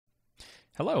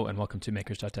Hello and welcome to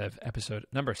Makers.dev episode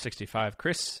number 65.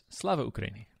 Chris, Slava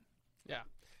Ukraini. Yeah,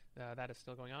 that is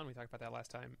still going on. We talked about that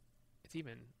last time.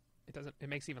 It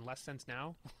makes even less sense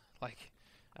now. We're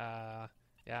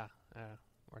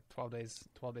 12 days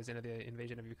into the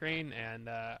invasion of Ukraine, and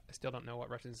I still don't know what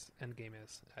Russia's endgame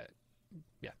is.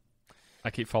 I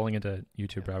keep falling into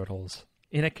YouTube rabbit holes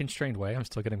in a constrained way. I'm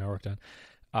still getting my work done.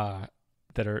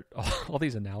 That are all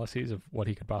these analyses of what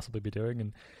he could possibly be doing,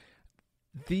 and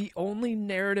the only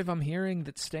narrative I'm hearing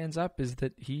that stands up is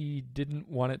that he didn't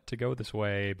want it to go this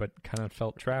way, but kind of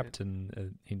felt trapped,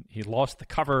 and he lost the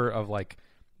cover of like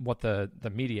what the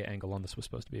media angle on this was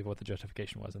supposed to be, of what the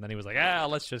justification was, and then he was like,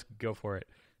 let's just go for it,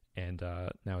 and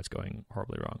now it's going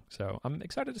horribly wrong. So I'm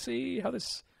excited to see how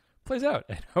this plays out,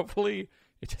 and hopefully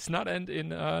it does not end in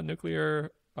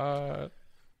nuclear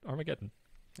Armageddon.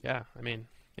 Yeah,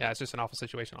 it's just an awful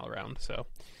situation all around. So,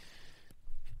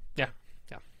 yeah.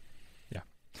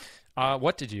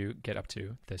 What did you get up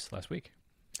to this last week?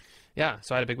 Yeah,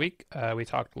 so I had a big week. We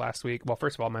talked last week. Well,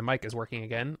 first of all, my mic is working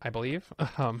again, I believe.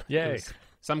 Yay.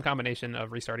 Some combination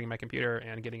of restarting my computer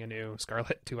and getting a new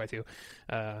Scarlett 2x2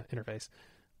 interface.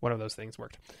 One of those things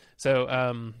worked. So,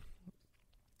 and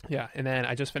then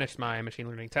I just finished my machine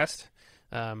learning test,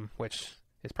 which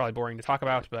is probably boring to talk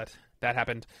about, but that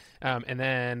happened. And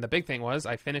then the big thing was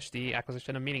I finished the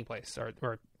acquisition of Meetingplace,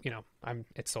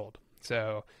 it's sold.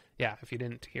 So yeah, if you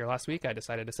didn't hear last week, I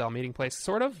decided to sell Meetingplace,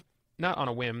 sort of, not on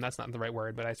a whim, that's not the right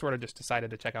word, but I sort of just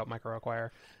decided to check out MicroAcquire.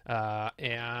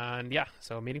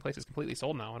 So Meetingplace is completely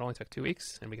sold now. It only took 2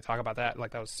 weeks, and we could talk about that.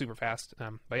 Like, that was super fast.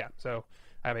 So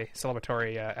I have a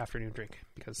celebratory afternoon drink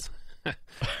because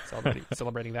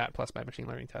celebrating that plus my machine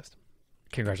learning test.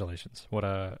 Congratulations. What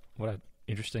a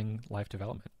interesting life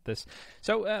development.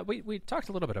 We talked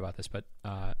a little bit about this, but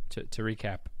to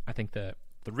recap, I think the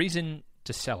reason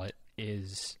to sell it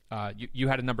is you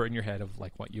had a number in your head of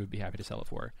like what you would be happy to sell it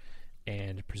for,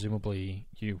 and presumably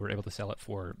you were able to sell it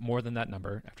for more than that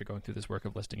number after going through this work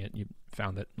of listing it. You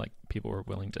found that like people were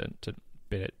willing to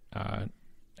bid it at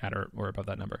or above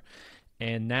that number,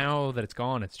 and now that it's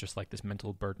gone, it's just like this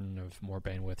mental burden of more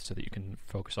bandwidth so that you can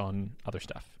focus on other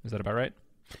stuff. Is that about right?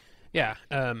 Yeah,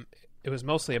 it was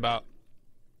mostly about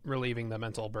relieving the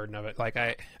mental burden of it. Like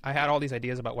I had all these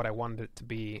ideas about what I wanted it to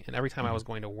be, and every time I was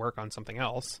going to work on something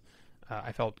else,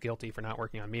 I felt guilty for not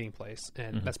working on Meetingplace,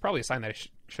 and that's probably a sign that I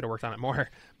should have worked on it more.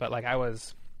 But like I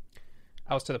was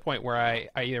to the point where I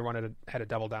either had to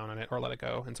double down on it or let it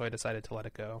go, and so I decided to let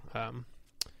it go.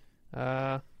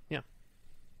 I'm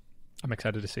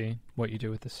excited to see what you do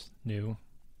with this new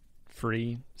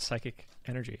free psychic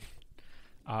energy.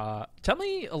 Tell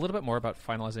me a little bit more about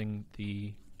finalizing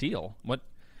the deal.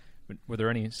 Were there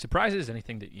any surprises?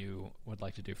 Anything that you would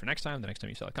like to do for next time? The next time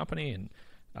you sell a company, and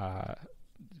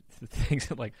things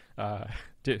that like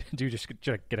do you just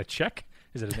get a check?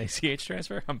 Is it an ACH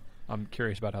transfer? I'm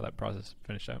curious about how that process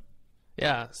finished out.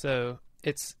 Yeah, so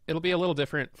it'll be a little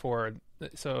different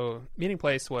so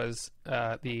Meetingplace was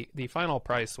the final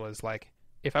price was like,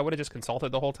 if I would have just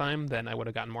consulted the whole time, then I would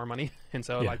have gotten more money. And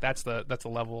so like that's the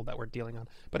level that we're dealing on.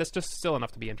 But it's just still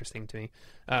enough to be interesting to me.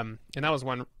 And that was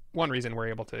one reason we're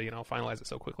able to, finalize it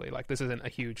so quickly. Like, this isn't a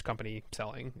huge company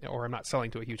selling, or I'm not selling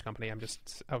to a huge company. I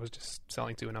was just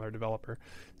selling to another developer.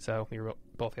 So we were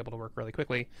both able to work really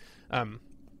quickly.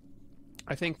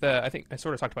 I think I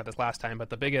sort of talked about this last time, but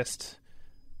the biggest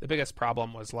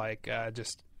problem was like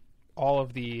just all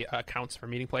of the accounts for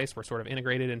Meetingplace were sort of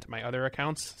integrated into my other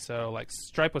accounts. So like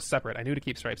Stripe was separate. I knew to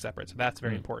keep Stripe separate. So that's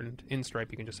very important. In Stripe,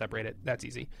 you can just separate it. That's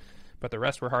easy. But the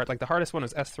rest were hard. Like the hardest one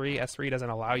was S3. S3 doesn't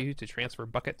allow you to transfer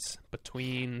buckets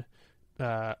between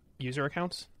user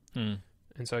accounts. And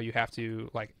so you have to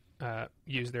like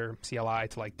use their CLI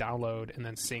to like download and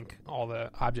then sync all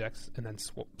the objects and then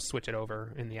switch it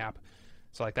over in the app.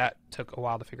 So like that took a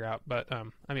while to figure out. But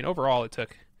overall it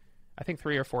took, I think,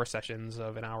 3 or 4 sessions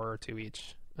of an hour or 2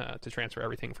 each to transfer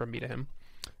everything from me to him.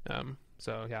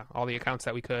 So yeah, all the accounts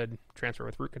that we could transfer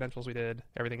with root credentials, we did.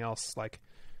 Everything else, like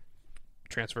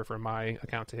transfer from my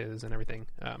account to his and everything.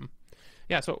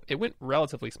 So it went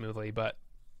relatively smoothly, but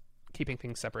keeping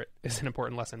things separate is an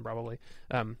important lesson probably.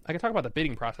 I can talk about the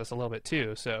bidding process a little bit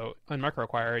too. So on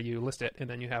MicroAcquire, you list it and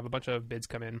then you have a bunch of bids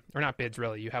come in, or not bids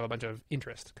really, you have a bunch of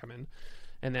interest come in,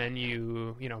 and then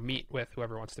you meet with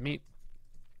whoever wants to meet.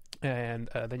 And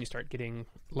then you start getting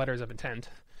letters of intent,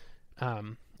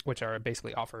 which are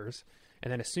basically offers.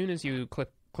 And then as soon as you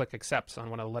click accepts on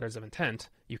one of the letters of intent,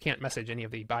 you can't message any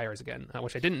of the buyers again,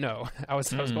 which I didn't know. I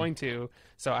was going to.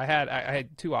 So I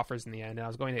had 2 offers in the end, and I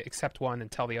was going to accept one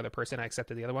and tell the other person I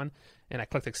accepted the other one. And I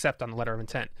clicked accept on the letter of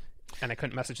intent. and I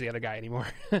couldn't message the other guy anymore.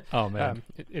 Oh man.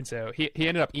 And so he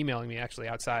ended up emailing me actually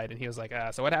outside, and he was like,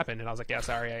 so what happened? And I was like, yeah,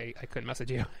 sorry, I couldn't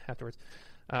message you afterwards.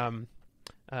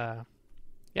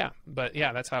 Yeah, but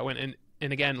yeah, that's how it went.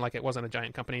 And again, like, it wasn't a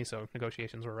giant company, so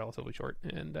negotiations were relatively short.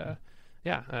 And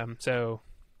so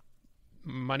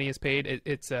money is paid.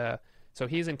 So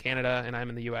he's in Canada and I'm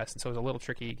in the US, and so it was a little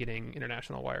tricky getting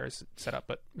international wires set up,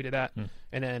 but we did that.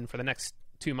 And then for the next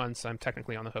 2 months, I'm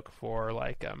technically on the hook for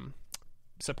like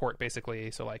support,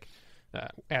 basically. So like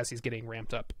as he's getting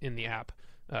ramped up in the app,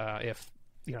 if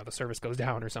the service goes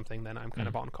down or something, then I'm kind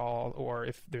of on call, or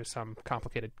if there's some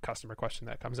complicated customer question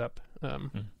that comes up,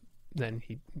 then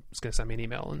he's going to send me an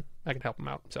email and I can help him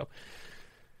out. So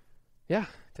yeah,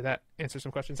 did that answer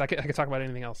some questions? I could talk about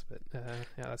anything else, but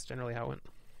yeah, that's generally how it went.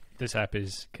 This app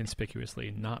is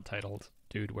conspicuously not titled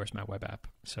 "Dude, Where's My Web App?"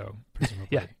 So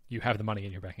presumably you have the money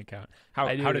in your bank account. How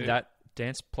did that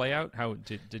dance play out? How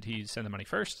did he send the money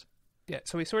first? Yeah,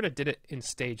 so we sort of did it in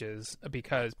stages,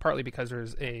 partly because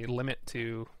there's a limit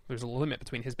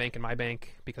between his bank and my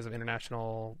bank because of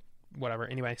international whatever.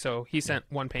 Anyway, so he sent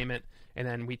one payment, and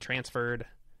then we transferred.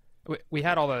 We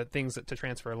had all the things to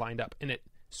transfer lined up, and it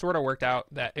sort of worked out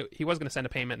that he was going to send a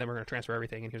payment, then we're going to transfer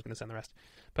everything, and he was going to send the rest.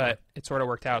 But it sort of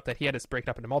worked out that he had to break it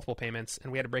up into multiple payments,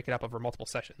 and we had to break it up over multiple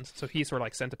sessions. So he sort of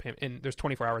like sent a payment, and there's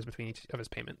 24 hours between each of his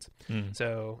payments.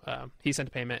 So he sent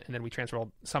a payment, and then we transferred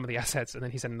some of the assets, and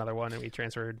then he sent another one, and we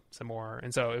transferred some more.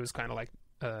 And so it was kind of like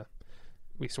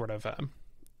we sort of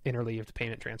interleaved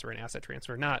payment transfer and asset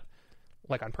transfer, not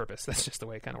like on purpose. That's just the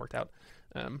way it kind of worked out.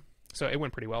 So it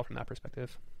went pretty well from that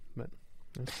perspective. But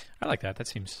I like that. That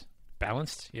seems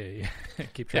balanced. Yeah.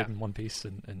 Keep trading one piece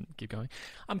and keep going.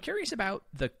 I'm curious about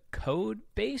the code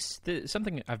base.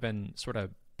 Something I've been sort of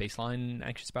baseline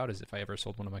anxious about is if I ever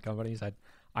sold one of my companies,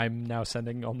 I'm now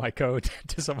sending all my code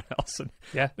to someone else, and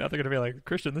now they're going to be like,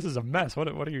 Christian, this is a mess. What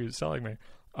are you selling me?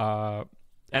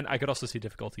 And I could also see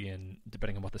difficulty in,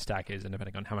 depending on what the stack is and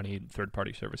depending on how many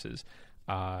third-party services,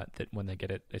 that when they get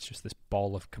it, it's just this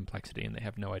ball of complexity and they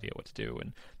have no idea what to do.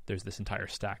 And there's this entire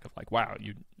stack of like, wow,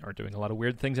 you are doing a lot of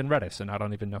weird things in Redis, and I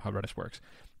don't even know how Redis works.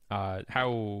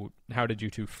 How did you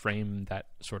two frame that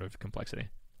sort of complexity?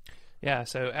 Yeah,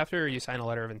 so after you sign a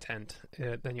letter of intent,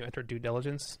 then you enter due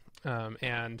diligence.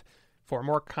 And for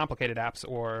more complicated apps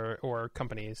or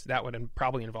companies, that would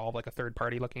probably involve like a third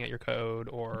party looking at your code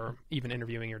or even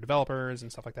interviewing your developers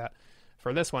and stuff like that.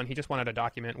 For this one, he just wanted a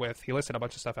document he listed a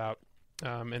bunch of stuff out.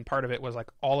 And part of it was like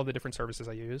all of the different services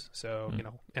I use. So,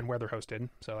 and where they're hosted.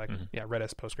 So like,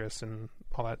 Redis, Postgres, and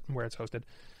all that, where it's hosted.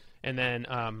 And then,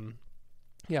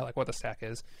 like what the stack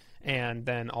is. And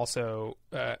then also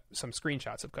some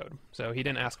screenshots of code. So he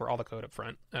didn't ask for all the code up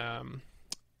front.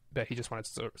 But he just wanted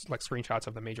like screenshots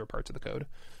of the major parts of the code.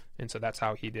 And so that's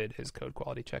how he did his code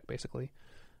quality check, basically.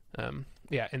 And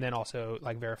then also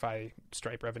like verify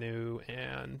Stripe revenue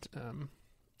and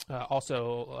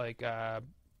also like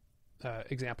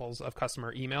examples of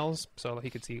customer emails, so he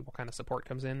could see what kind of support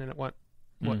comes in and at what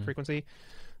frequency.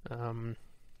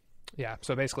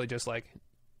 So basically just like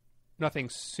nothing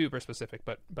super specific,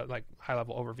 but like high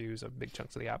level overviews of big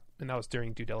chunks of the app, and that was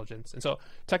during due diligence. And so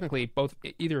technically,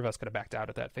 either of us could have backed out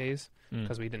at that phase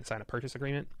because we didn't sign a purchase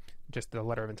agreement, just the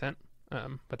letter of intent.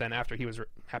 But then after he was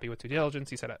happy with due diligence,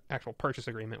 he said an actual purchase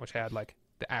agreement, which had like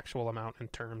the actual amount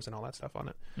and terms and all that stuff on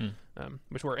it,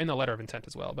 which were in the letter of intent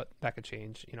as well. But that could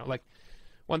change. Like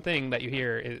one thing that you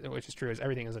hear, which is true, is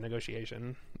everything is a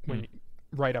negotiation when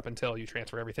right up until you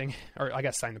transfer everything, or I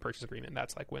guess sign the purchase agreement.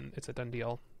 That's like when it's a done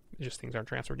deal. Just things aren't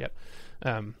transferred yet.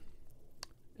 And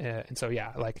so,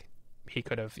 like he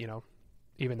could have,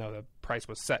 even though the price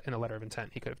was set in a letter of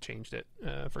intent, he could have changed it.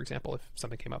 For example, if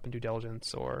something came up in due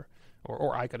diligence or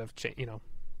I could have,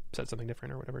 said something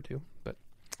different or whatever too. But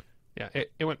yeah,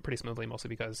 it went pretty smoothly, mostly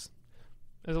because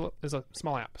there's a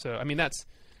small app. So, I mean, that's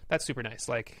super nice.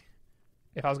 Like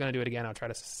if I was going to do it again, I'd try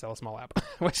to sell a small app,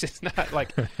 which is not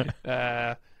like,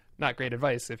 not great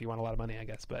advice if you want a lot of money, I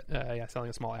guess. But selling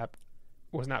a small app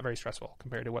was not very stressful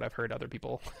compared to what I've heard other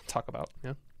people talk about.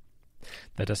 Yeah,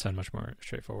 that does sound much more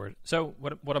straightforward. So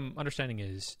what I'm understanding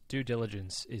is due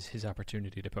diligence is his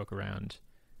opportunity to poke around,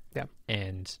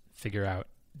 and figure out,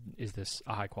 is this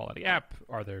a high quality app?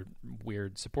 Are there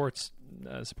weird support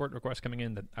requests coming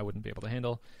in that I wouldn't be able to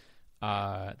handle?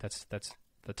 That's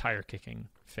the tire kicking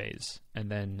phase,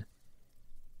 and then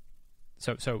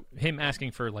so him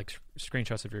asking for like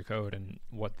screenshots of your code and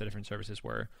what the different services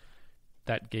were.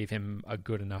 That gave him a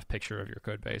good enough picture of your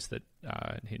code base that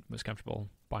he was comfortable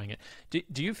buying it.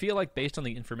 Do you feel like based on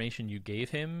the information you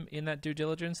gave him in that due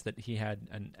diligence that he had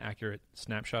an accurate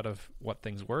snapshot of what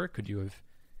things were? Could you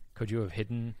have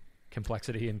hidden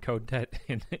complexity in code debt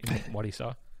in what he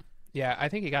saw? Yeah, I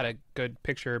think he got a good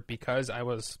picture because I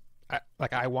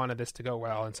wanted this to go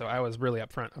well, and so I was really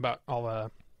upfront about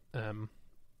all the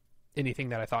anything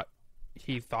that I thought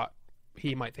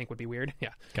he might think would be weird. Yeah.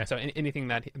 Okay. So anything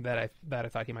that I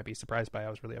thought he might be surprised by, I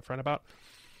was really upfront about.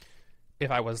 If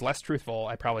I was less truthful,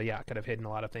 I probably could have hidden a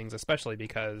lot of things, especially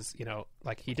because,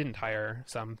 like he didn't hire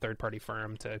some third-party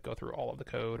firm to go through all of the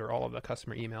code or all of the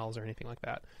customer emails or anything like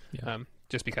that. Yeah.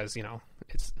 Just because,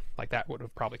 it's like that would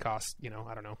have probably cost,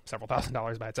 I don't know, several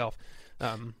 $1,000s by itself.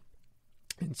 And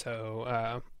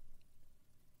so,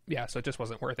 so it just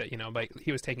wasn't worth it, but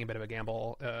he was taking a bit of a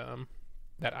gamble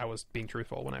that I was being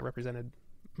truthful when I represented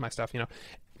my stuff,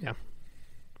 Yeah.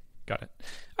 Got it.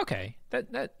 Okay.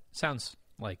 That sounds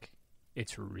like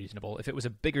it's reasonable. If it was a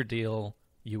bigger deal,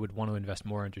 you would want to invest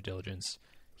more in due diligence.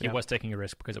 He was taking a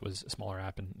risk because it was a smaller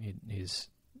app, and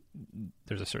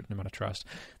there's a certain amount of trust.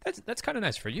 That's kind of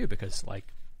nice for you because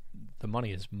like the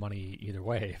money is money either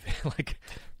way. Like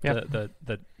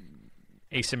the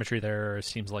asymmetry there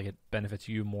seems like it benefits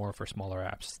you more for smaller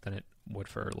apps than it would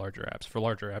for larger apps. For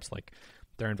larger apps, like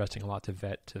they're investing a lot to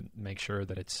vet to make sure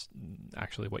that it's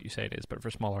actually what you say it is. But for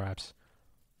smaller apps,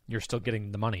 you're still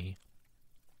getting the money.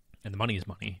 And the money is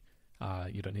money.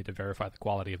 You don't need to verify the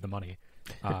quality of the money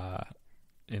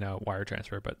in a wire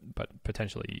transfer. But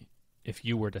potentially, if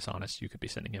you were dishonest, you could be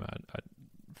sending him a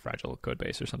fragile code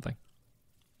base or something.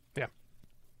 Yeah.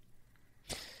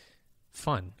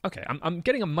 Fun. Okay, I'm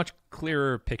getting a much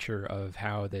clearer picture of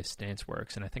how this dance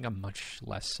works, and I think I'm much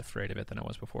less afraid of it than I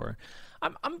was before.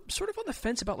 I'm sort of on the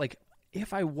fence about like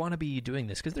if I want to be doing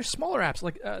this because there's smaller apps.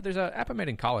 Like there's an app I made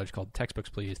in college called Textbooks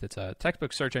Please. That's a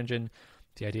textbook search engine.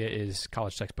 The idea is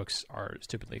college textbooks are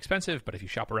stupidly expensive, but if you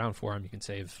shop around for them, you can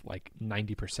save like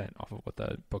 90% off of what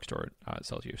the bookstore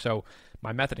sells you. So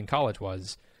my method in college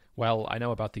was, well, I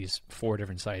know about these 4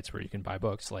 different sites where you can buy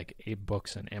books, like Abe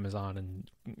Books and Amazon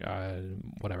and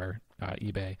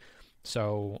eBay.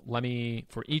 So let me,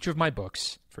 for each of my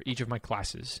books, for each of my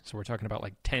classes, so we're talking about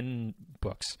like 10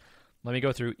 books, let me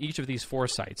go through each of these 4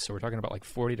 sites. So we're talking about like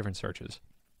 40 different searches.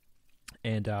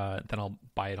 And then I'll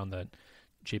buy it on the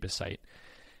cheapest site.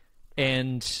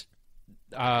 And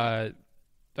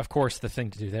of course the thing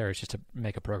to do there is just to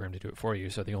make a program to do it for you.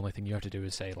 So the only thing you have to do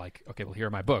is say like, okay, well, here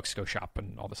are my books, go shop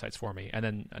on all the sites for me. And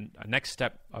then a next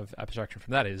step of abstraction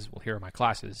from that is, well, here are my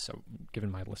classes. So given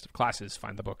my list of classes,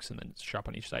 find the books and then shop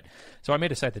on each site. So I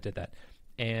made a site that did that.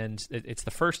 And it's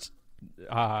the first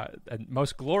and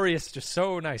most glorious, just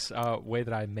so nice way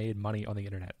that I made money on the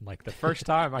internet. Like the first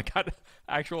time I got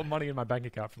actual money in my bank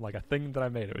account from like a thing that I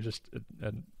made, it was just,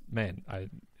 man,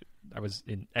 I was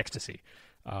in ecstasy.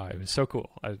 It was so cool.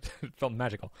 It felt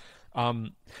magical.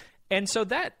 And so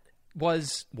that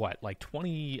was like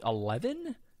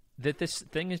 2011 that this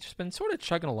thing has just been sort of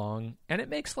chugging along, and it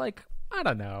makes like, I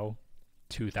don't know,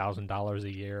 $2,000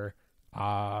 a year.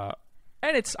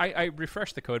 And I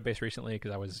refreshed the code base recently because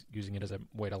I was using it as a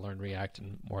way to learn React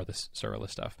and more of this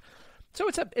serverless stuff. So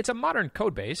it's a modern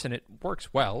code base and it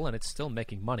works well and it's still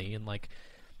making money. And like,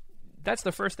 that's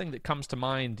the first thing that comes to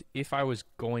mind if I was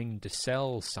going to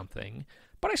sell something.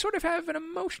 But I sort of have an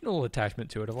emotional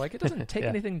attachment to it of like, it doesn't take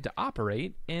anything to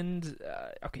operate. And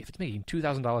okay, if it's making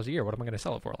 $2,000 a year, what am I going to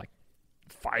sell it for? Like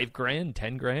 $5,000,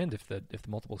 $10,000 if the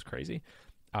multiple is crazy.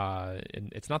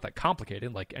 And it's not that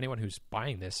complicated. Like anyone who's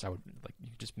buying this, I would like you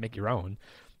just make your own.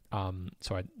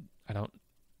 So I don't.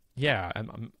 Yeah,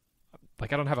 I'm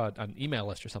like I don't have an email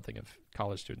list or something of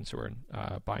college students who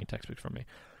are buying textbooks from me.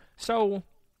 So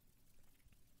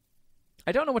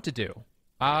I don't know what to do.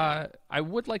 I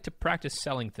would like to practice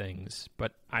selling things,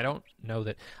 but I don't know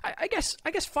that. I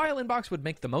guess File Inbox would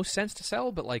make the most sense to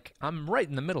sell, but like I'm right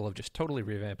in the middle of just totally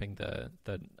revamping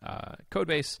the code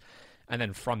base. And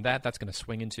then from that's going to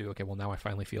swing into, okay, well, now I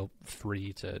finally feel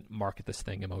free to market this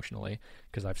thing emotionally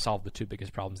because I've solved the 2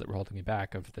 biggest problems that were holding me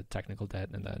back of the technical debt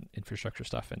and the infrastructure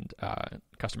stuff and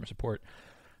customer support.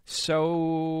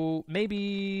 So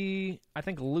maybe I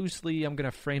think loosely I'm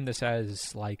going to frame this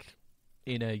as like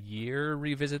in a year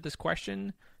revisit this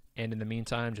question. And in the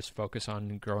meantime, just focus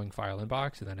on growing File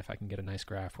Inbox. And then if I can get a nice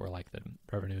graph where like the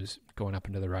revenue's going up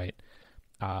and to the right,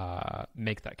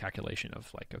 make that calculation of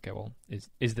like, okay, well,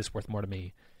 is this worth more to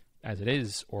me as it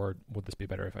is, or would this be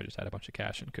better if I just had a bunch of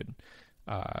cash and could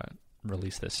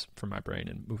release this from my brain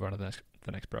and move on to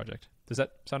the next project? Does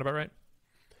that sound about right?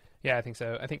 Yeah, I think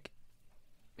so. I think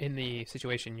in the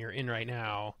situation you're in right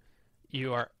now,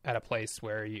 you are at a place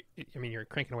where you're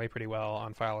cranking away pretty well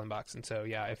on File Inbox, and so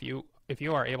yeah, if you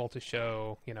are able to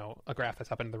show a graph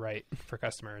that's up and to the right for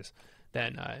customers,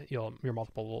 then your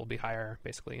multiple will be higher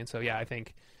basically. And so yeah, I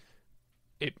think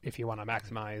if you want to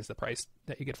maximize the price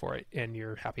that you get for it and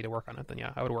you're happy to work on it, then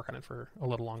yeah, I would work on it for a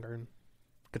little longer and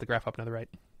get the graph up and to the right.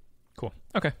 Cool.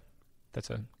 Okay. That's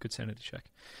a good sanity check.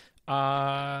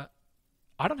 I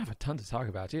don't have a ton to talk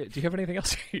about. Do you have anything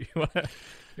else you want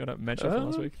to mention from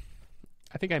last week?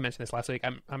 I think I mentioned this last week.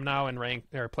 I'm now in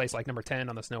place like number 10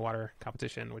 on the Snowwater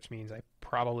competition, which means I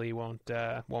probably won't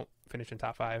finish in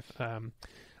top 5.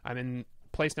 I'm in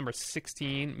place number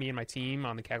 16, me and my team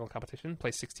on the Kaggle competition,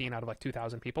 place 16 out of like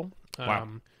 2,000 people. Wow.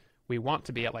 We want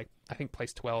to be at like, I think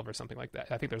place 12 or something like that.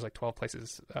 I think there's like 12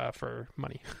 places for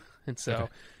money. And so,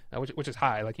 which is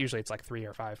high. Like usually it's like 3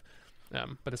 or 5.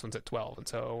 But this one's at 12. And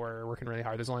so we're working really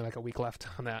hard. There's only like a week left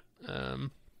on that.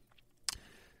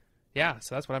 Yeah,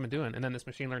 so that's what I've been doing. And then this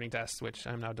machine learning test, which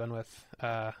I'm now done with.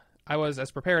 I was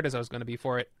as prepared as I was going to be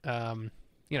for it.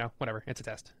 Whatever, it's a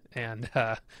test. And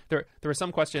there were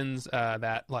some questions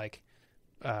that like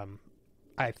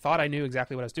I thought I knew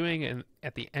exactly what I was doing, and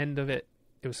at the end of it,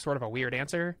 it was sort of a weird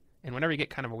answer. And whenever you get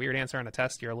kind of a weird answer on a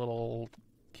test, you're a little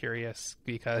curious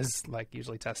because like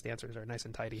usually test answers are nice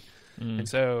and tidy. And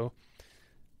so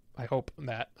I hope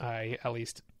that I at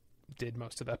least did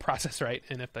most of the process right,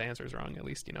 and if the answer is wrong, at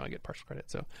least I get partial credit.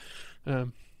 So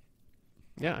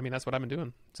yeah, I mean that's what I've been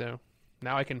doing. So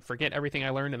now I can forget everything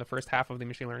I learned in the first half of the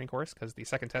machine learning course because the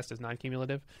second test is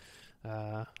non-cumulative.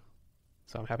 So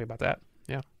I'm happy about that.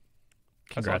 Yeah.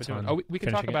 Congrats on we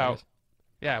can talk about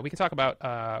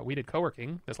we did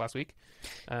co-working this last week.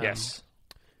 Yes.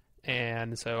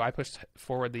 And so I pushed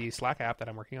forward the Slack app that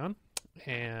I'm working on,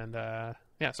 and so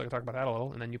I can talk about that a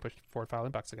little, and then you pushed forward File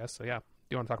Inbox, I guess. So yeah, do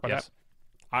you want to talk about that?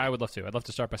 I would love to. I'd love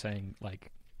to start by saying,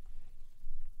 like,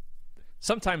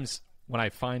 sometimes when I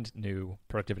find new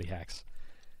productivity hacks,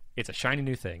 it's a shiny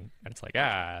new thing, and it's like,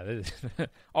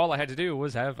 all I had to do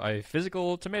was have a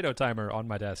physical tomato timer on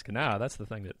my desk, and that's the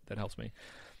thing that helps me.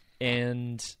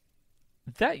 And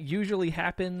that usually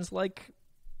happens like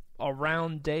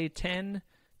around day 10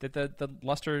 that the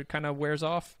luster kind of wears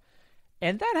off,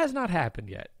 and that has not happened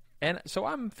yet. And so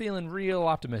I'm feeling real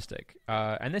optimistic.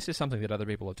 And this is something that other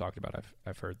people have talked about.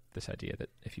 I've heard this idea that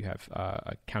if you have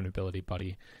a accountability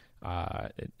buddy,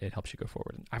 it helps you go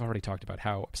forward. And I've already talked about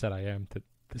how upset I am that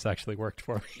this actually worked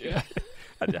for me. Yeah.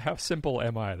 How simple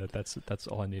am I that's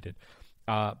all I needed.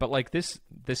 But like this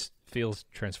feels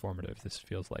transformative. This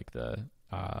feels like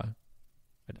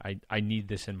I need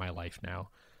this in my life now.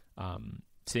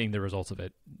 Seeing the results of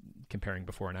it, comparing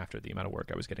before and after the amount of work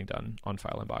I was getting done on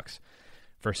File Inbox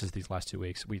versus these last 2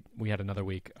 weeks. We had another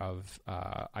week of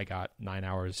I got 9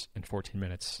 hours and 14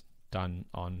 minutes done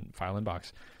on File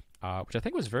Inbox, which I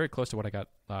think was very close to what I got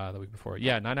the week before.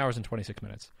 Yeah, 9 hours and 26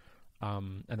 minutes.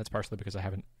 And that's partially because I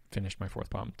haven't finished my 4th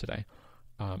POM today.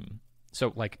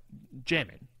 So like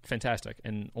jamming, fantastic.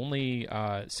 And only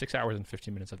 6 hours and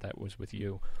 15 minutes of that was with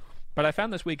you. But I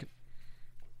found this week,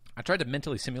 I tried to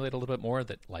mentally simulate a little bit more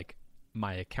that like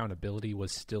my accountability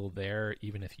was still there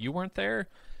even if you weren't there.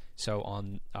 So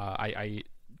I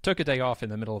took a day off in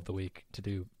the middle of the week to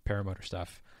do paramotor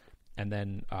stuff. And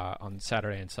then on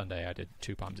Saturday and Sunday, I did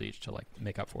 2 POMs each to like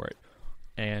make up for it.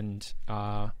 And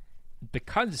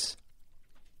because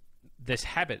this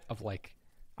habit of like,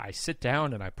 I sit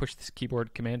down and I push this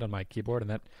keyboard command on my keyboard,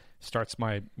 and that starts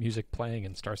my music playing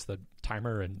and starts the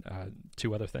timer and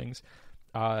 2 other things.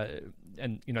 And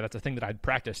that's a thing that I'd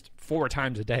practiced 4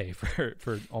 times a day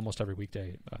for almost every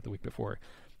weekday the week before.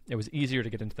 It was easier to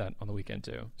get into that on the weekend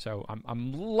too. So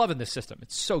I'm loving this system.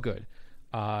 It's so good.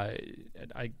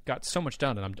 I got so much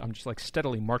done, and I'm just like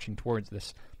steadily marching towards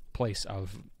this place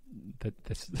of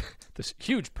this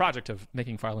huge project of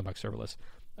making File Inbox serverless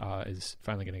is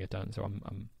finally going to get done. So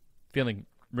I'm feeling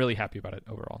really happy about it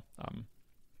overall.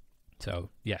 So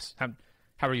yes,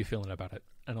 how are you feeling about it?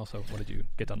 And also, what did you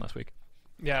get done last week?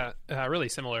 Yeah, really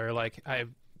similar. Like I've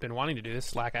been wanting to do this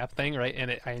Slack app thing, right?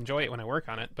 And I enjoy it when I work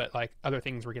on it, but like other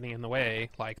things were getting in the way,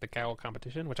 like the Kaggle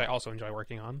competition, which I also enjoy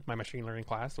working on, my machine learning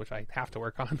class, which I have to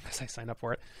work on because I signed up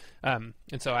for it. And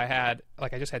so I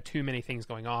just had too many things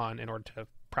going on in order to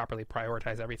properly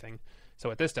prioritize everything. So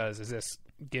what this does is this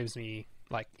gives me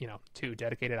 2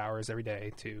 dedicated hours every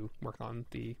day to work on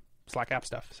the Slack app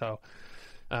stuff. So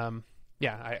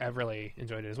I've really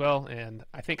enjoyed it as well. And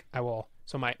I think I will.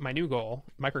 So my new goal,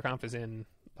 MicroConf is in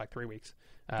like 3 weeks.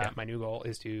 My new goal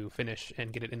is to finish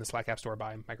and get it in the Slack app store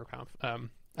by MicroConf.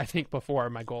 I think before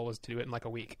my goal was to do it in like a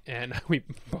week. And we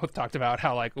both talked about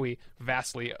how like we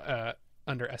vastly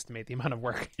underestimate the amount of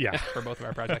work for both of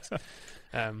our projects,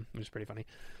 which is pretty funny.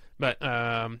 But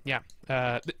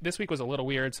this week was a little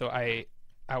weird. So I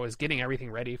was getting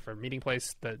everything ready for Meeting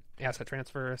Place, the asset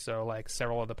transfer. So like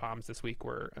several of the POMs this week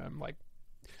were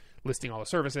listing all the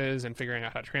services and figuring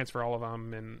out how to transfer all of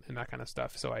them and that kind of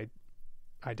stuff. So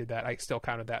I did that. I still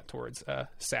counted that towards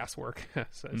SaaS work,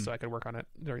 so I could work on it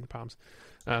during the POMs.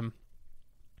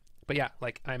 But yeah,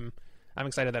 like I'm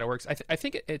excited that it works. I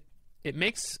think it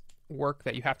makes work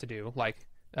that you have to do, like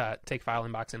take file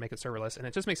inbox and make it serverless, and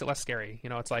it just makes it less scary. You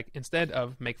know, it's like instead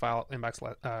of make file inbox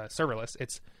serverless,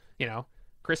 it's, you know,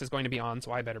 Chris is going to be on,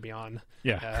 so I better be on.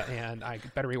 Yeah. And I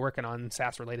better be working on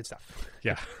SaaS related stuff.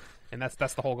 Yeah. And that's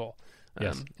the whole goal.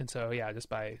 Yes. And so, yeah, just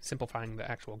by simplifying the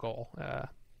actual goal,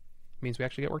 means we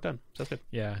actually get work done. So that's good.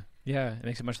 Yeah. Yeah. It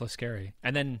makes it much less scary.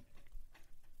 And then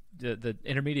the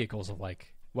intermediate goals of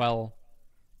like, well,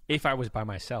 if I was by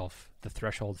myself, the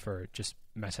threshold for just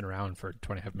messing around for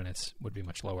 25 minutes would be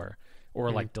much lower,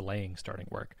 or like delaying starting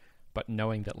work. But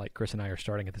knowing that like Chris and I are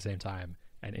starting at the same time,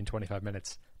 and in 25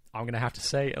 minutes, I'm going to have to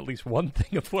say at least one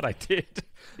thing of what I did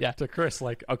to Chris.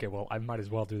 Like, okay, well, I might as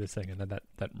well do this thing. And then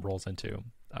that rolls into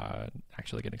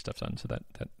actually getting stuff done. So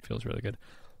that feels really good.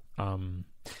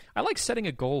 I like setting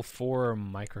a goal for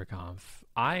MicroConf.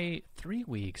 3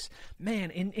 weeks,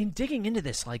 man, in digging into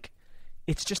this, like,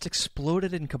 it's just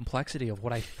exploded in complexity of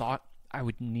what I thought I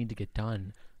would need to get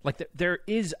done. Like, there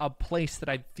is a place that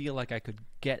I feel like I could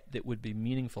get that would be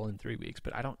meaningful in 3 weeks,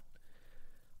 but I don't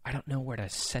know where to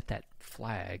set that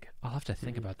flag. I'll have to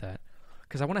think about that,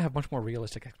 because I want to have much more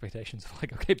realistic expectations of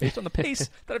like, okay, based on the pace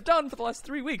that I've done for the last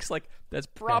 3 weeks, like that's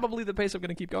probably the pace I'm going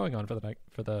to keep going on for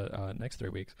the next 3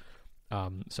 weeks.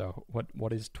 So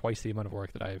what is twice the amount of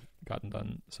work that I've gotten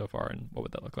done so far, and what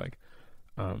would that look like?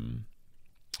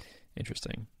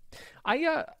 Interesting.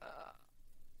 I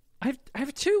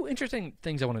have two interesting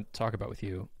things I want to talk about with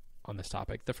you on this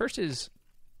topic. The first is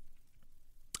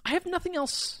I have nothing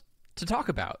else to talk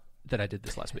about that I did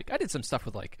this last week. I did some stuff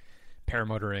with like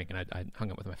paramotoring, and I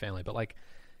hung out with my family, but like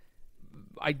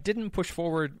I didn't push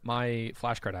forward my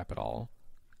flashcard app at all,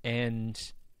 and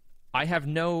I have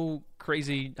no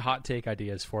crazy hot take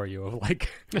ideas for you of like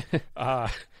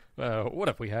what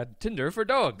if we had Tinder for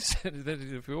dogs?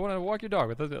 If you want to walk your dog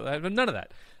with us, I have none of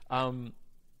that. And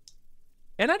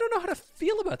I don't know how to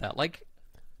feel about that. Like,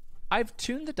 I've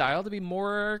tuned the dial to be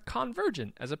more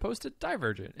convergent as opposed to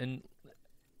divergent, and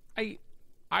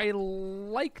I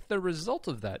like the result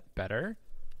of that better,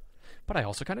 but I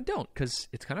also kind of don't, because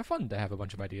it's kind of fun to have a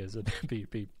bunch of ideas and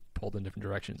be pulled in different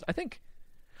directions. I think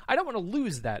I don't want to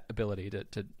lose that ability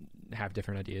to have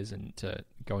different ideas and to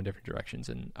go in different directions,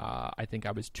 and I think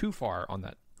I was too far on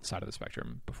that side of the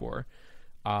spectrum before,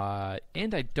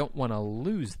 and I don't want to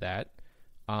lose that.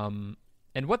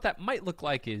 And what that might look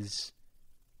like is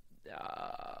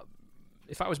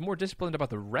if I was more disciplined about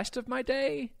the rest of my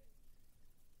day.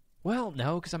 Well,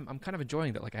 no, because I'm kind of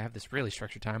enjoying that. Like, I have this really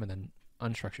structured time and then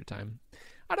unstructured time.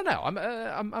 I don't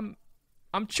know.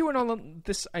 I'm chewing on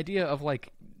this idea of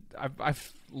like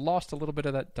I've lost a little bit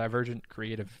of that divergent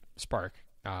creative spark,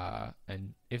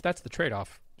 and if that's the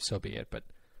trade-off, so be it. But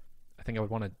I think I would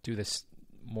want to do this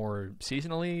more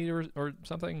seasonally or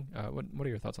something. What are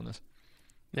your thoughts on this?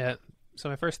 Yeah. So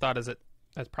my first thought is that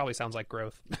probably sounds like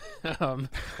growth.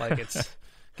 Like it's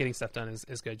getting stuff done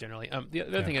is good generally. The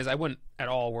other thing is I wouldn't at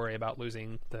all worry about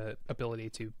losing the ability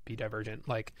to be divergent.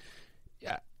 Like,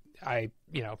 yeah, I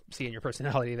see in your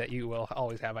personality that you will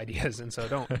always have ideas, and so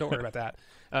don't worry about that.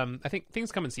 I think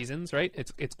things come in seasons, right?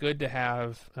 It's good to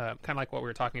have kind of like what we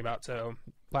were talking about. So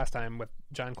last time with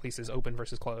John Cleese's open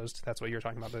versus closed, that's what you were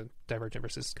talking about, the divergent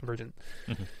versus convergent.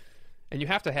 Mm-hmm. And you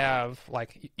have to have,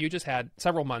 like, you just had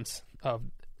several months of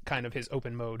kind of his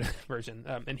open mode version,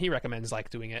 and he recommends like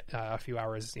doing it a few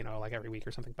hours, like every week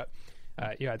or something. But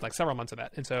you had like several months of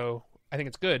that, and so I think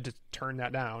it's good to turn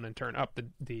that down and turn up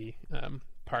the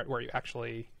part where you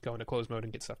actually go into closed mode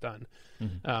and get stuff done.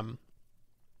 Mm-hmm.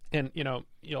 And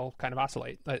you'll kind of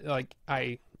oscillate. Like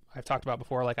I've talked about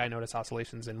before. Like, I notice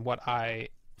oscillations in what I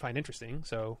find interesting.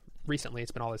 So recently it's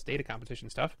been all this data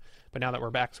competition stuff, but now that we're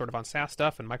back sort of on SaaS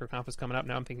stuff and MicroConf is coming up,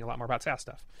 now I'm thinking a lot more about SaaS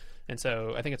stuff. And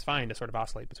so I think it's fine to sort of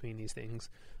oscillate between these things.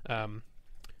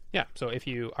 So if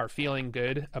you are feeling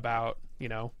good about,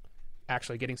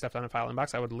 actually getting stuff done in File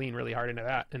Inbox, I would lean really hard into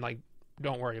that, and like,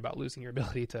 don't worry about losing your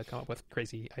ability to come up with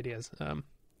crazy ideas.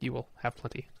 You will have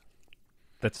plenty.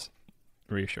 That's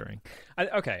reassuring.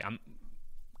 Okay, I'm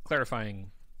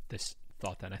clarifying this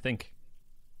thought then. I think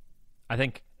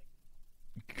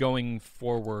going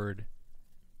forward,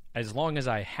 as long as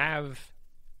I have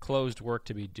closed work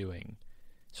to be doing,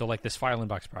 so like this File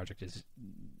Inbox project is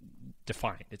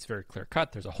defined. It's very clear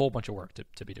cut. There's a whole bunch of work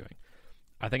to be doing.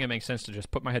 I think it makes sense to just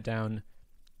put my head down,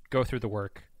 go through the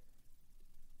work,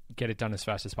 get it done as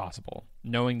fast as possible,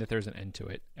 knowing that there's an end to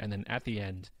it. And then at the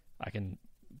end, I can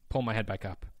pull my head back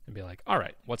up and be like, all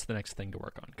right, what's the next thing to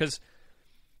work on? Because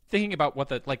thinking about what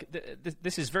the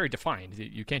this is very defined.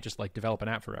 You can't just like develop an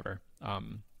app forever.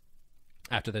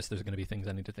 After this, there's going to be things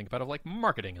I need to think about of like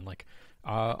marketing and like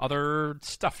other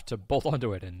stuff to bolt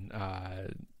onto it and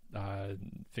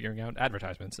figuring out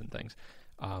advertisements and things.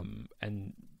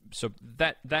 And so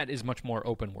that is much more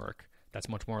open work. That's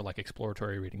much more like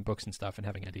exploratory reading books and stuff and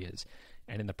having ideas.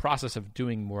 And in the process of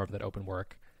doing more of that open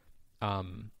work,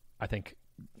 I think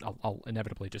I'll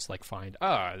inevitably just like find,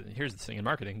 here's this thing in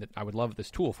marketing that I would love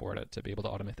this tool for it to be able to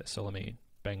automate this. So let me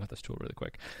bang with this tool really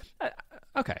quick.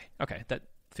 Okay. That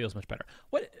feels much better.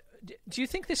 What do you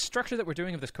think this structure that we're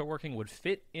doing of this co-working would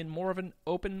fit in more of an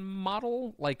open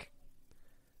model? Like,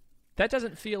 that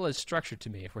doesn't feel as structured to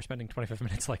me if we're spending 25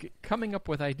 minutes like coming up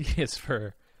with ideas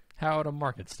for how to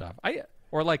market stuff.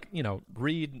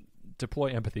 Read Deploy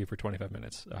Empathy for 25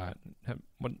 minutes.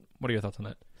 What are your thoughts on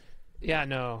that? Yeah,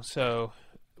 no. So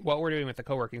what we're doing with the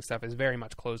co-working stuff is very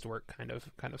much closed work kind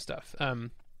of stuff.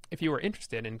 If you were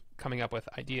interested in coming up with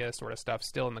idea sort of stuff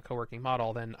still in the co-working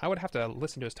model, then I would have to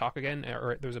listen to his talk again,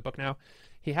 or there's a book now.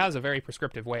 He has a very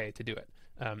prescriptive way to do it.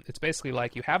 It's basically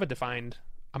like you have a defined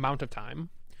amount of time,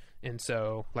 and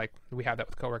so like we have that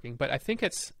with co-working, but I think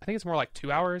it's more like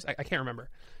 2 hours. I can't remember.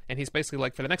 And he's basically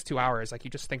like, for the next 2 hours, like you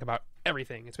just think about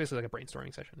everything. It's basically like a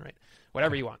brainstorming session, right?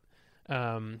 Whatever you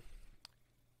want.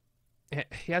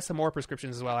 He has some more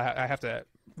prescriptions as well. I have to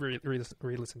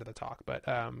re-listen to the talk, but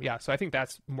so I think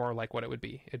that's more like what it would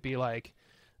be. It'd be like,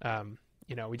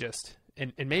 we just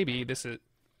and maybe this is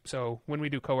so when we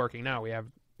do co-working now, we have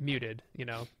muted,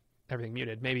 everything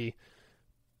muted. Maybe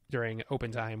during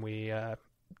open time we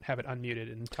have it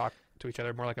unmuted and talk to each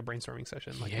other more like a brainstorming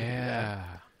session. Like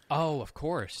Oh, of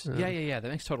course. Yeah.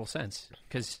 That makes total sense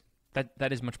because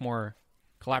that is much more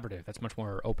collaborative. That's much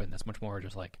more open. That's much more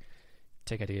just like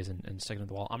take ideas and stick them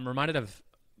to the wall. I'm reminded of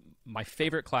my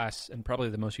favorite class and probably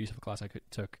the most useful class I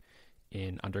took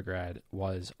in undergrad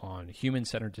was on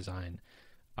human-centered design.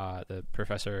 The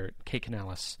professor, Kate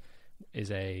Canales, is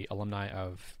a alumni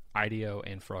of IDEO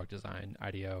and Frog Design.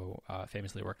 IDEO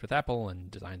famously worked with Apple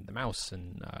and designed the mouse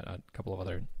and a couple of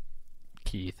other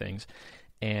key things.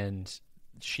 And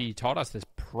she taught us this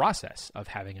process of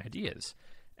having ideas.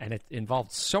 And it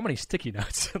involved so many sticky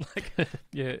notes.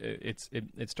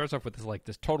 It starts off with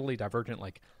this totally divergent,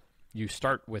 like you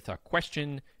start with a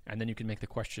question and then you can make the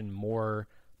question more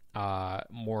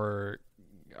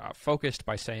focused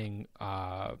by saying,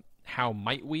 how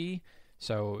might we?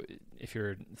 So if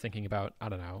you're thinking about, I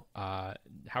don't know,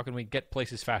 how can we get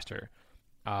places faster?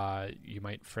 You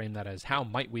might frame that as how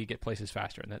might we get places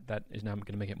faster? And that is now going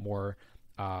to make it more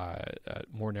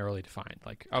narrowly defined.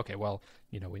 Like, okay, well,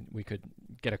 we could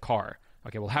get a car.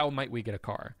 Okay, well, how might we get a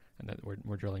car? And then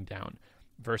we're drilling down.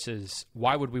 Versus,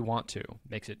 why would we want to?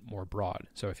 Makes it more broad.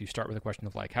 So if you start with a question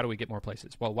of like, how do we get more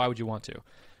places? Well, why would you want to?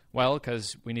 Well,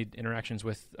 because we need interactions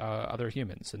with other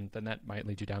humans, and then that might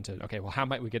lead you down to, okay, well, how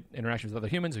might we get interactions with other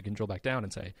humans? We can drill back down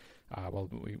and say,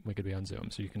 we could be on Zoom.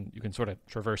 So you can sort of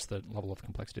traverse the level of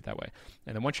complexity that way.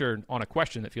 And then once you're on a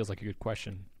question that feels like a good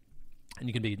question, and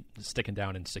you can be sticking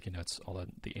down in sticky notes all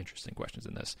the interesting questions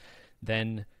in this,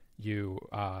 then you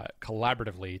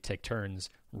collaboratively take turns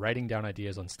writing down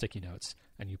ideas on sticky notes,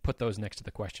 and you put those next to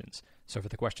the questions. So for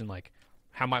the question like,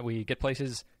 how might we get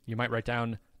places? You might write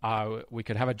down, we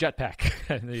could have a jetpack,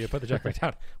 and you put the jetpack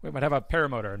down. We might have a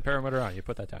paramotor, and paramotor on, you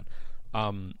put that down.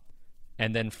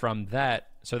 And then from that,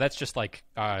 so that's just like,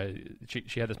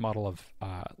 she had this model of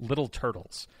little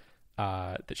turtles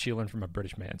that she learned from a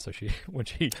British man. So when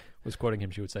she was quoting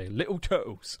him, she would say, little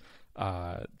turtles.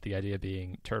 The idea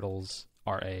being turtles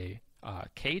are a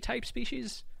K-type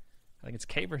species. I think it's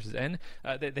K versus N.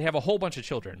 They have a whole bunch of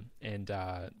children, and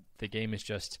the game is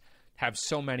just have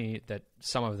so many that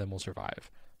some of them will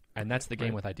survive. And that's the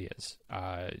game with ideas.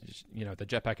 The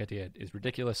jetpack idea is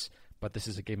ridiculous, but this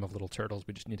is a game of little turtles.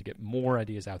 We just need to get more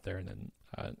ideas out there, and then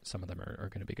some of them are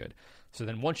going to be good. So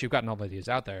then once you've gotten all the ideas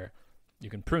out there, you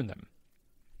can prune them.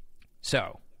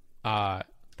 So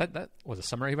that was a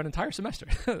summary of an entire semester.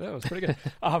 That was pretty good.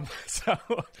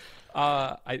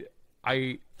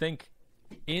 I think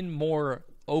in more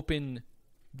open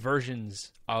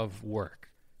versions of work,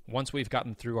 once we've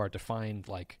gotten through our defined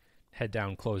like head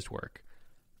down closed work,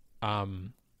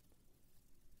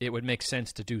 it would make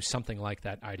sense to do something like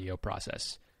that IDEO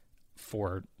process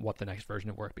for what the next version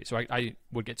of work be. So I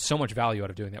would get so much value out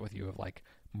of doing that with you of like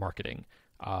marketing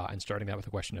and starting that with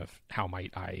the question of how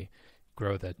might I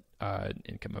grow the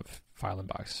income of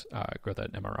FileInbox, grow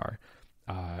that MRR.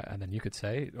 And then you could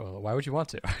say, well, why would you want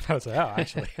to? I would say,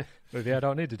 actually, maybe I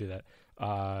don't need to do that.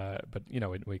 But,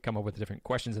 we come up with different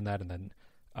questions in that, and then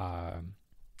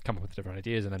come up with different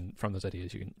ideas, and then from those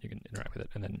ideas you can interact with it,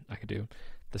 and then I could do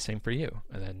the same for you,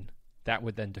 and then that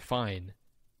would then define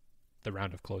the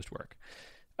round of closed work.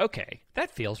 Okay,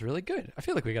 that feels really good. I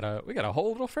feel like we got a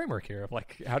whole little framework here of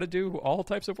like how to do all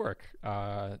types of work.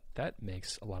 That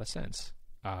makes a lot of sense.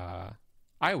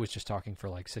 I was just talking for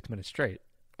like 6 minutes straight.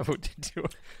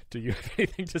 Do you have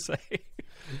anything to say?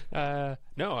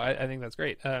 No, I think that's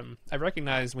great. I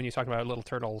recognize when you talk about Little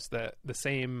Turtles that the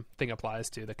same thing applies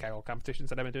to the Kaggle competitions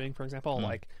that I've been doing, for example.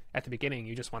 Like at the beginning,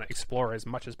 you just want to explore as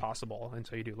much as possible. And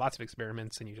so you do lots of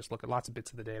experiments and you just look at lots of bits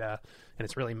of the data and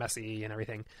it's really messy and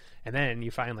everything. And then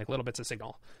you find like little bits of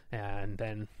signal. And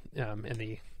then in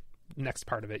the next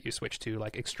part of it, you switch to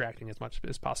like extracting as much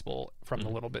as possible from the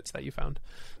little bits that you found.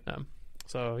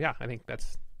 So yeah, I think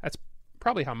that's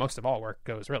probably how most of all work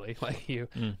goes, really. Like you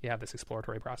have this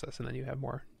exploratory process and then you have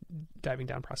more diving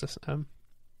down process. That'd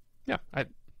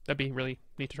be really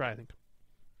neat to try, I think.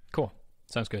 Cool.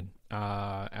 Sounds good.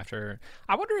 I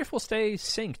wonder if we'll stay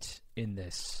synced in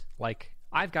this. Like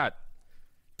I've got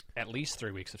at least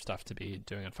 3 weeks of stuff to be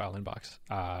doing on File Inbox.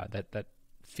 That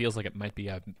feels like it might be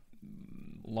a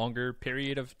longer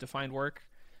period of defined work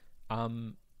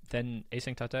than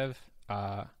async.dev.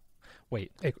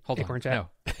 Wait, hold Acorn on. Chat. No,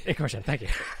 Acorn Chat. Thank you.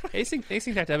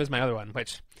 Async.dev is my other one,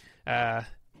 which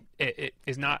it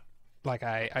is not like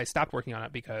I stopped working on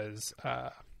it because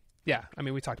I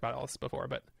mean we talked about all this before,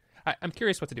 but I'm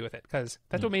curious what to do with it because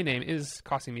that domain name is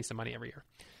costing me some money every year,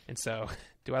 and so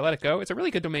do I let it go? It's a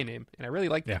really good domain name, and I really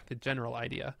like the general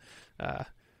idea,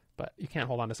 but you can't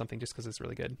hold on to something just because it's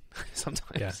really good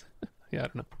sometimes. Yeah, I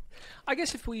don't know. I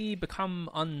guess if we become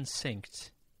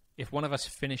unsynced, if one of us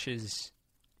finishes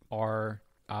our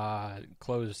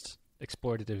closed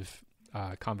exploitative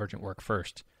convergent work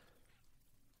first,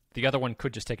 the other one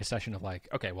could just take a session of like,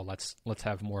 okay, well let's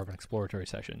have more of an exploratory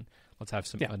session. Let's have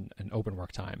some an open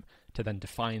work time to then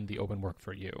define the open work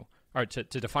for you, or to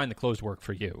define the closed work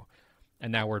for you.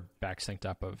 And now we're back synced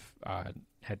up of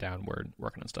head down, we're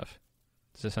working on stuff.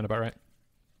 Does this sound about right?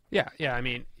 Yeah. I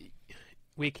mean,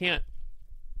 we can't,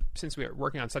 since we are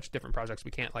working on such different projects,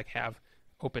 we can't like have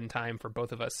open time for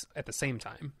both of us at the same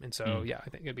time. And so, I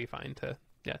think it'd be fine to,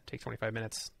 take 25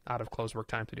 minutes out of closed work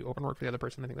time to do open work for the other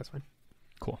person. I think that's fine.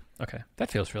 Cool. Okay. That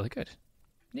feels really good.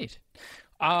 Neat.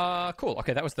 Cool.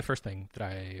 Okay. That was the first thing that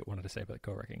I wanted to say about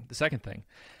co-working. The second thing,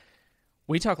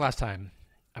 we talked last time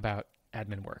about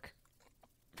admin work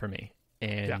for me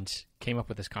and came up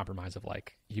with this compromise of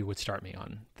like, you would start me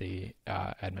on the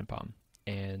admin POM.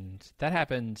 And that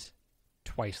happened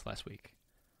twice last week.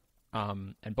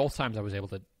 And both times I was able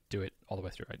to do it all the way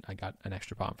through. I got an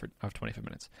extra POM of 25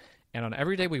 minutes. And on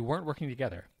every day we weren't working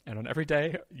together, and on every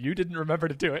day you didn't remember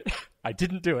to do it, I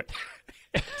didn't do it.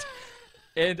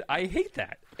 And I hate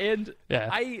that. And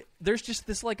there's just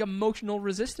this like emotional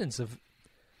resistance of,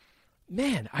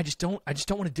 man, I just don't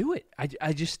want to do it.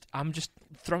 I'm just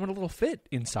throwing a little fit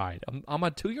inside. I'm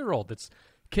a 2-year-old that's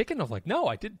kicking of like, no,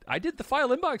 I did the File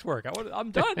Inbox work.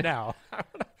 I'm done now. I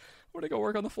want to go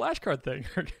work on the flashcard thing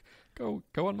or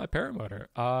go on my paramotor.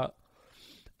 I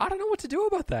don't know what to do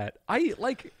about that. I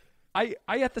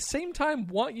at the same time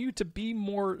want you to be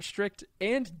more strict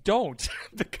and don't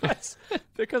because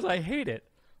I hate it.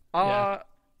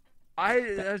 That's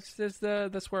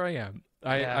where I am.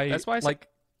 That's why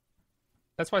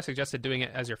that's why I suggested doing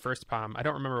it as your first POM. I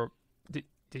don't remember. Did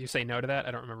you say no to that?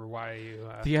 I don't remember why you.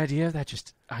 The idea of that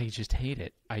I just hate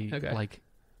it.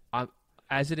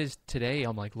 As it is today,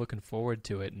 I'm like looking forward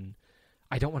to it, and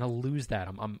I don't want to lose that.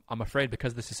 I'm afraid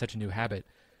because this is such a new habit.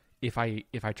 If I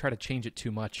try to change it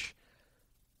too much,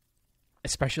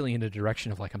 especially in a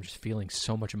direction of like I'm just feeling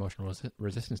so much emotional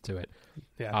resistance to it,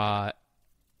 that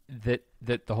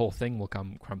the whole thing will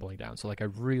come crumbling down. So like I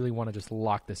really want to just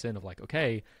lock this in of like,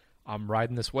 okay, I'm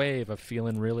riding this wave of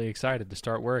feeling really excited to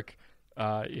start work,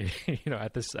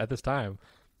 at this time.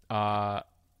 I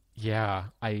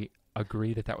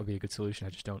agree that would be a good solution.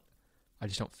 I just don't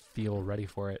feel ready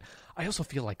for it. I also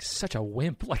feel like such a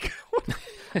wimp. Like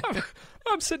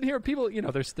I'm sitting here, people,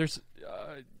 there's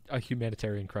a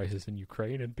humanitarian crisis in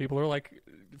Ukraine, and people are like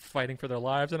fighting for their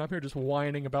lives, and I'm here just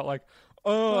whining about like,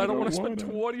 I don't want to spend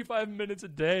 25 minutes a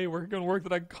day working on work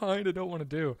that I kind of don't want to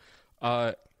do.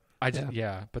 But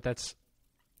that's,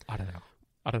 I don't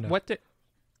know.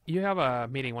 You have a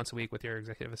meeting once a week with your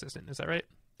executive assistant, is that right?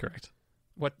 Correct.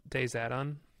 What day is that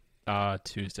on?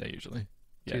 Tuesday usually.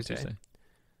 Yeah, Tuesday.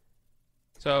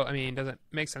 So, I mean, does it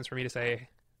make sense for me to say,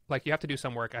 like, you have to do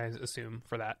some work, I assume,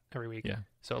 for that every week? Yeah.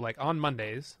 So, like, on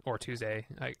Mondays or Tuesday,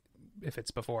 if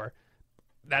it's before,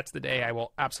 that's the day I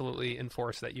will absolutely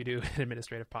enforce that you do an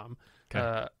administrative POM.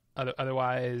 Okay.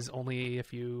 Otherwise, only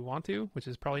if you want to, which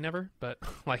is probably never. But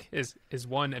like, is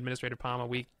one administrative POM a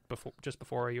week just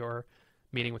before your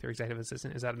meeting with your executive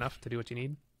assistant? Is that enough to do what you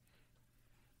need?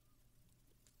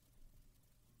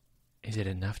 Is it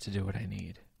enough to do what I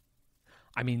need?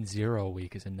 I mean, 0 a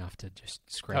week is enough to just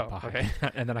scrape by, okay.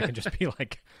 And then I can just be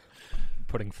like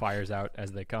putting fires out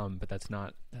as they come. But that's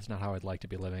not how I'd like to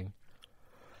be living.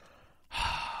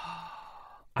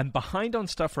 I'm behind on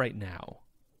stuff right now,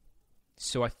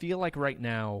 so I feel like right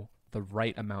now the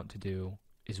right amount to do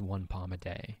is 1 POM a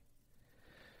day.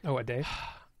 Oh, a day?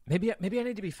 Maybe I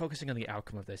need to be focusing on the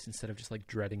outcome of this instead of just like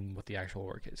dreading what the actual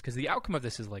work is. Because the outcome of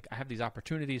this is like I have these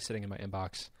opportunities sitting in my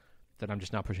inbox that I'm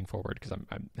just not pushing forward because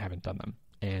I haven't done them,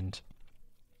 and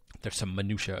there's some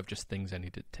minutia of just things I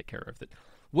need to take care of that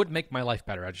would make my life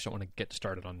better. I just don't want to get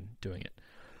started on doing it.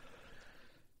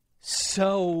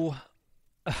 So,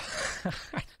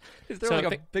 is there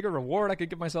like a bigger reward I could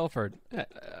give myself, or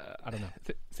I don't know.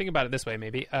 Think about it this way,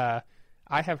 maybe. I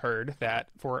have heard that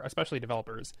for especially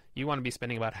developers, you want to be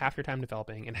spending about half your time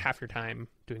developing and half your time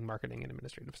doing marketing and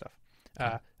administrative stuff.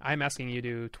 I'm asking you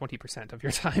to do 20% of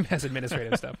your time as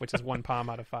administrative stuff, which is 1 POM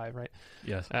out of 5, right?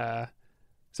 Yes.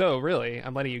 So really,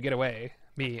 I'm letting you get away,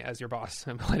 me as your boss,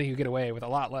 I'm letting you get away with a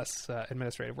lot less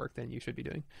administrative work than you should be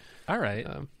doing. All right.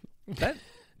 That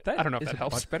I don't know if that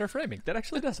helps. Much better framing. That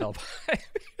actually does help.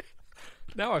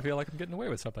 Now I feel like I'm getting away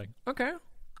with something. Okay.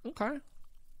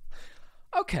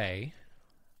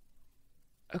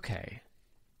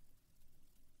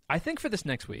 I think for this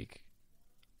next week,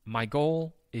 my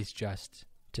goal is just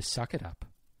to suck it up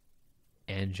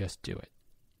and just do it.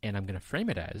 And I'm going to frame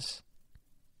it as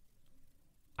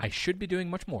I should be doing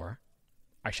much more.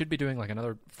 I should be doing like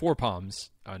another 4 POMs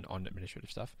on administrative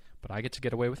stuff, but I get to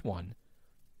get away with 1.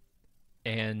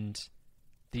 And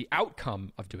the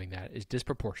outcome of doing that is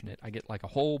disproportionate. I get like a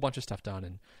whole bunch of stuff done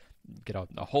and get a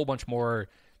whole bunch more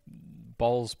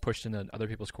balls pushed into other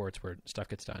people's courts where stuff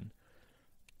gets done.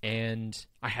 And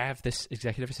I have this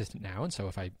executive assistant now, and so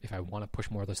if I want to push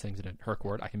more of those things into her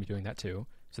court, I can be doing that too.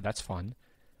 So that's fun.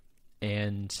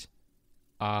 And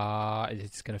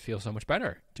it's going to feel so much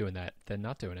better doing that than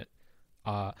not doing it.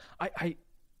 I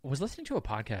was listening to a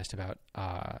podcast about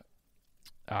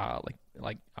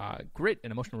grit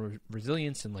and emotional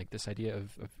resilience and like this idea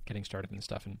of getting started and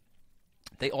stuff, and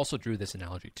they also drew this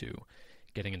analogy to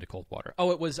getting into cold water.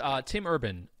 Oh, it was Tim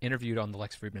Urban interviewed on the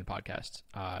Lex Friedman podcast.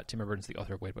 Tim Urban's the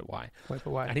author of Wait But Why. Wait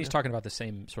But Why. And he's talking about the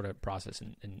same sort of process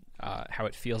and how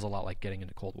it feels a lot like getting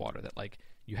into cold water, that like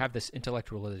you have this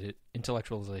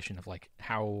intellectualization of like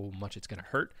how much it's going to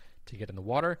hurt to get in the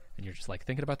water, and you're just like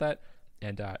thinking about that.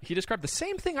 And he described the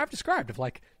same thing I've described of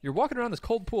like you're walking around this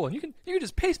cold pool and you can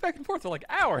just pace back and forth for like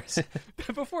hours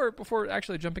before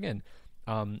actually jumping in.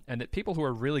 And that people who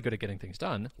are really good at getting things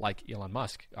done, like Elon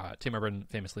Musk, Tim Urban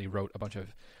famously wrote a bunch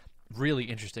of really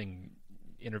interesting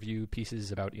interview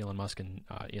pieces about Elon Musk and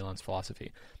Elon's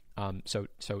philosophy. So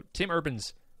Tim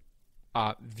Urban's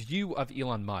view of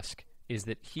Elon Musk is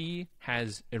that he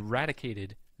has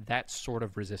eradicated that sort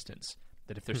of resistance.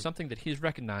 That if there's something that he's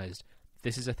recognized,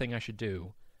 this is a thing I should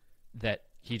do, that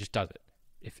he just does it.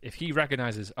 If he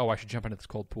recognizes, oh, I should jump into this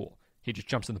cold pool, he just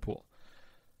jumps in the pool.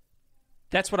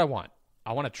 That's what I want.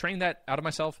 I want to train that out of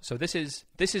myself. So this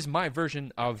is my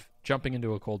version of jumping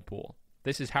into a cold pool.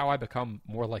 This is how I become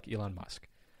more like Elon Musk.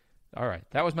 All right,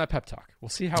 that was my pep talk. We'll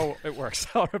see how it works.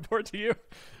 I'll report to you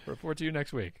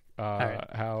next week. Right.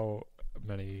 How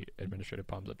many administrative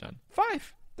POMs I've done.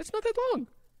 5. That's not that long.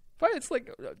 5. It's like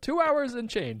 2 hours and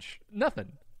change.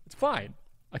 Nothing. It's fine.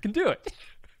 I can do it.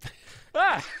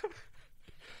 All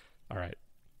right,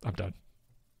 I'm done.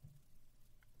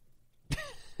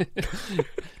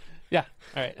 Yeah.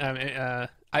 All right.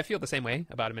 I feel the same way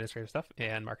about administrative stuff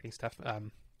and marketing stuff.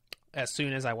 As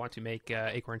soon as I want to make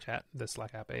Acorn Chat, the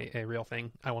Slack app, a real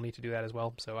thing, I will need to do that as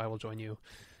well. So I will join you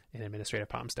in administrative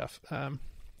POM stuff.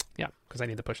 Yeah, because I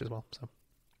need the push as well. So,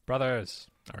 brothers.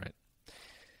 All right.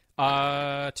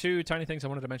 2 tiny things I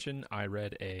wanted to mention. I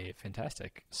read a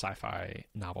fantastic sci-fi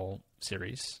novel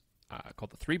series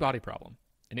called The 3-Body Problem,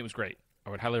 and it was great. I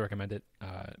would highly recommend it.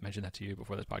 I mentioned that to you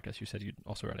before this podcast. You said you'd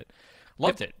also read it.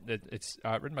 Loved it. It's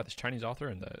written by this Chinese author,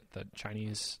 and the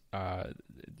Chinese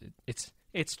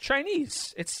it's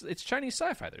Chinese. It's Chinese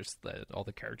sci-fi. There's all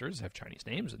the characters have Chinese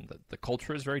names, and the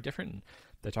culture is very different. And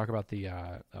they talk about the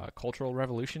Cultural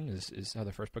Revolution is how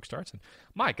the first book starts. And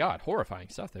my God, horrifying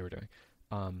stuff they were doing.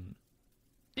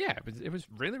 Yeah, it was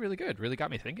really, really good. Really got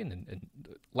me thinking, and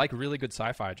like really good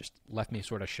sci-fi, just left me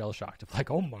sort of shell-shocked of like,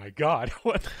 oh my God,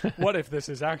 what if this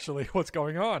is actually what's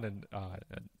going on? And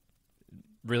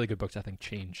really good books, I think,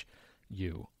 change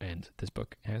you, and this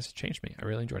book has changed me. I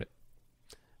really enjoyed it.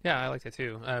 Yeah, I liked it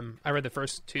too. I read the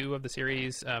first two of the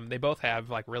series. They both have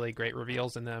like really great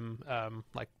reveals in them,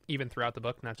 like even throughout the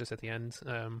book, not just at the end.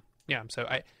 Yeah, so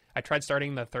I tried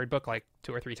starting the third book like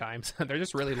 2 or 3 times. They're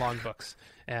just really long books,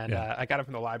 and I got it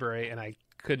from the library, and I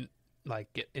couldn't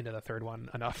like get into the third one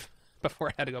enough before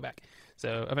I had to go back.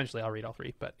 So eventually I'll read all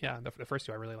 3. But yeah, the first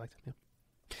 2 I really liked. Yeah.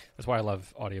 That's why I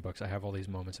love audiobooks. I have all these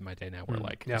moments in my day now where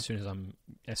as soon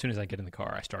as I get in the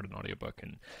car, I start an audiobook,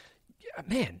 and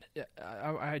man,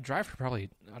 I drive for probably,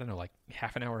 I don't know, like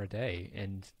half an hour a day,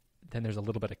 and then there's a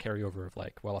little bit of carryover of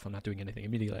like, well, if I'm not doing anything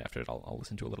immediately after it, I'll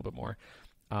listen to a little bit more.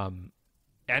 And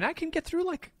I can get through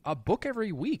like a book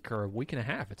every week or a week and a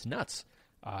half. It's nuts.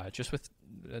 Just with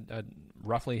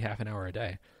roughly half an hour a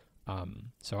day.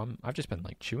 So I've just been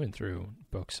like chewing through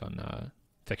books on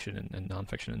fiction and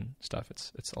nonfiction and stuff.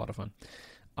 It's a lot of fun.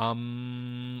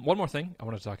 One more thing I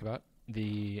wanted to talk about.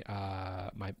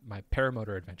 My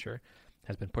paramotor adventure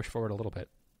has been pushed forward a little bit.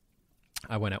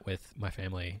 I went out with my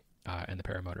family and the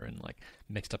paramotor and like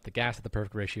mixed up the gas at the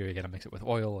perfect ratio. You got to mix it with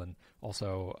oil and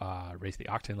also raise the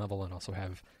octane level and also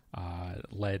have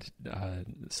lead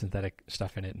synthetic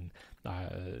stuff in it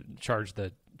and charge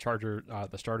the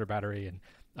starter battery and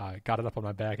got it up on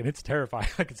my back, and it's terrifying.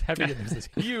 Like, it's heavy and there's this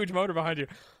huge motor behind you.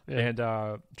 And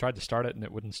tried to start it and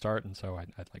it wouldn't start, and so I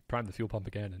like primed the fuel pump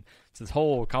again, and it's this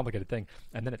whole complicated thing.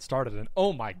 And then it started, and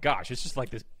oh my gosh, it's just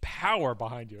like this power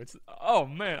behind you. It's, oh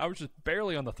man, I was just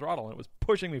barely on the throttle and it was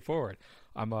pushing me forward.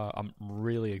 I'm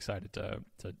really excited to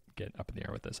get up in the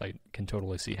air with this. I can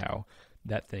totally see how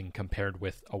that thing compared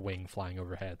with a wing flying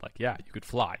overhead, like, yeah, you could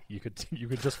fly. You could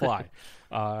just fly.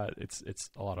 It's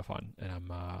a lot of fun, and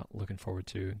I'm looking forward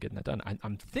to getting that done.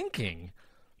 I'm thinking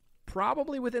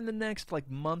probably within the next like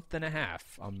month and a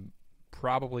half, I'm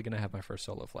probably going to have my first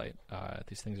solo flight.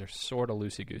 These things are sort of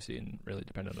loosey-goosey and really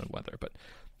dependent on weather, but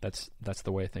that's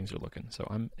the way things are looking. So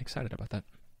I'm excited about that.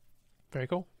 Very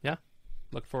cool. Yeah.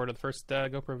 Look forward to the first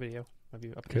GoPro video of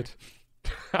you up there.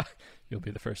 Good. You'll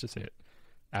be the first to see it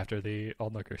after the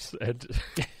onlookers. And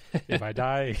if I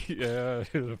die,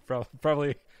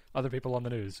 probably other people on the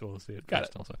news will see it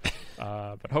first also.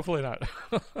 But hopefully not.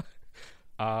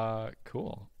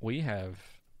 Cool. We have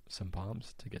some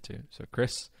bombs to get to. So,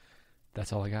 Chris,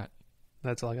 that's all I got.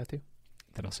 That's all I got too.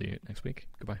 Then I'll see you next week.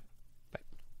 Goodbye.